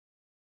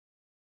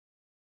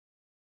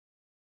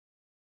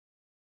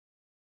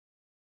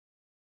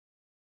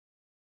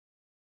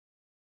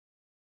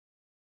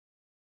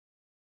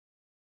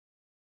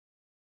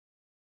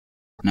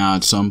Now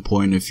at some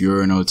point, if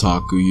you're an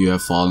otaku, you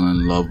have fallen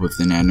in love with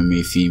an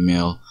anime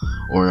female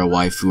or a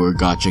waifu or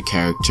gacha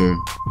character.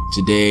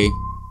 Today,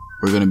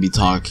 we're going to be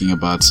talking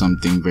about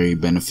something very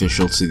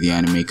beneficial to the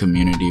anime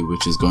community,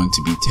 which is going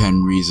to be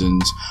 10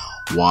 reasons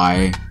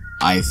why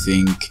I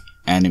think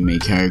anime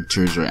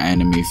characters or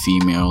anime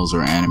females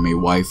or anime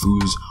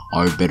waifus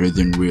are better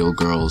than real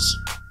girls.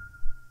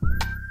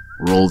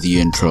 Roll the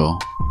intro.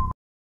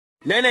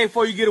 Nene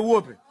before you get a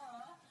whooping.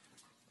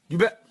 You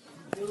better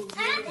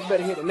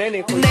hit the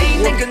nene before you get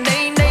a whooping.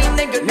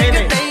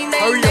 Nene,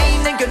 hurry up.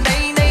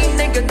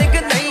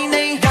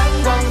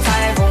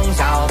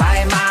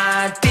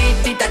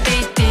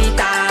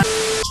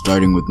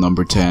 Starting with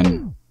number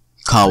 10,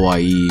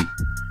 kawaii.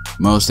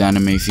 Most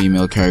anime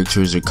female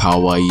characters are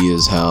kawaii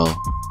as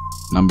hell.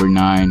 Number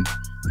 9,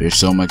 there's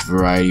so much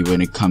variety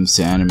when it comes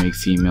to anime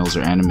females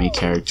or anime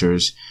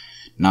characters.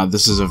 Now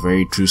this is a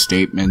very true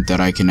statement that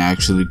I can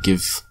actually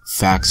give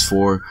facts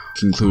for,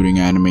 including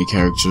anime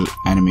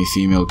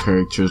female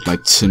characters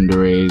like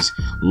tsunderes,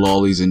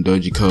 lollies and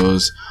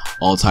dojikos,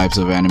 all types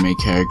of anime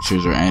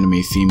characters or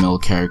anime female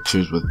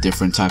characters with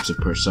different types of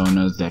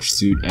personas that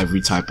suit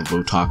every type of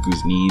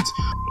otaku's needs.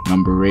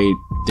 Number 8,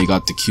 they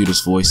got the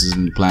cutest voices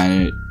on the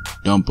planet.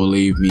 Don't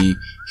believe me?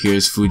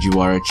 Here's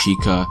Fujiwara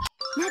Chika.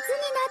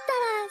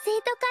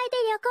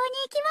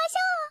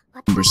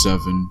 Number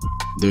 7,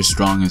 they're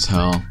strong as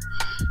hell.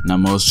 Now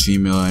most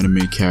female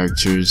anime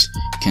characters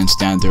can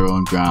stand their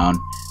own ground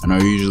and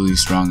are usually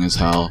strong as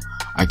hell.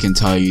 I can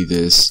tell you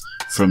this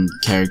from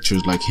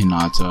characters like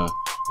Hinata,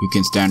 who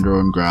can stand her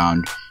own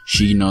ground.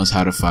 She knows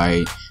how to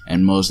fight,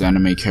 and most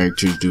anime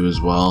characters do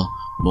as well.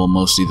 Well,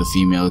 mostly the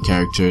female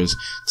characters.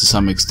 To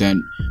some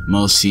extent,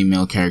 most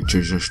female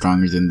characters are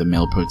stronger than the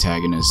male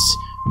protagonists.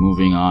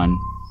 Moving on.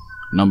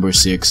 Number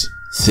 6,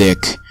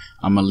 thick.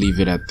 I'ma leave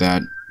it at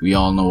that. We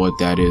all know what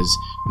that is.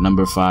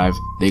 Number 5,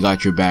 they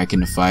got your back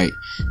in a fight.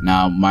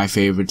 Now, my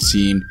favorite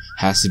scene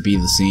has to be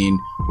the scene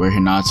where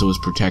Hinata was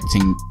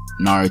protecting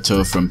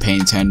Naruto from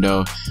Pain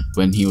Tendo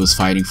when he was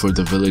fighting for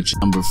the village.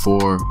 Number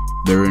 4,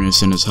 they're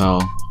innocent as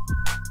hell.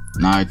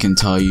 Now I can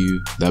tell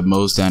you that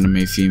most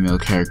anime female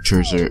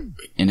characters are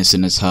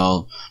innocent as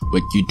hell,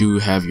 but you do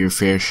have your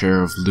fair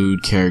share of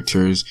lewd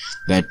characters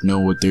that know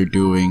what they're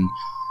doing.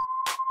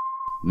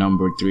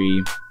 Number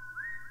 3,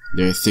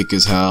 they're thick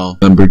as hell.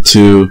 Number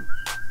 2,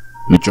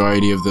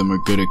 majority of them are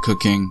good at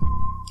cooking,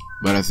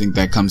 but I think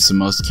that comes to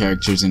most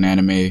characters in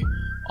anime.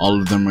 All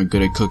of them are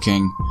good at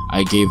cooking.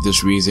 I gave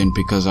this reason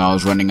because I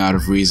was running out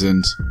of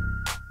reasons.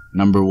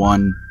 Number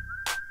 1,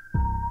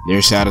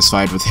 they're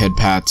satisfied with head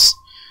pats.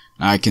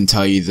 Now I can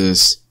tell you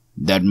this,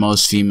 that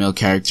most female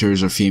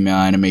characters or female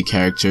anime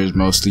characters,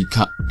 mostly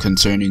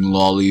concerning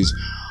lollies,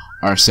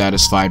 are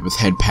satisfied with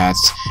head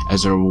pats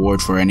as a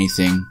reward for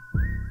anything.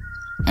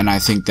 And I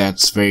think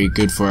that's very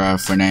good for our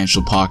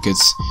financial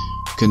pockets,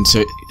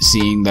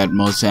 seeing that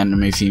most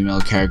anime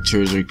female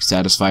characters are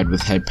satisfied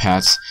with head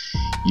pats.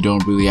 You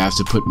don't really have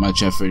to put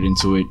much effort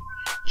into it.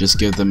 Just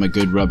give them a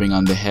good rubbing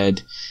on the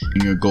head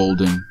and you're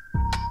golden.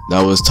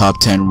 That was top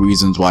 10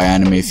 reasons why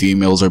anime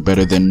females are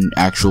better than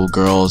actual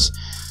girls.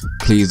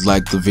 Please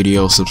like the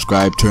video,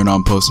 subscribe, turn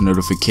on post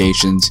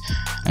notifications,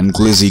 and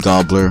Glizzy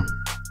Gobbler.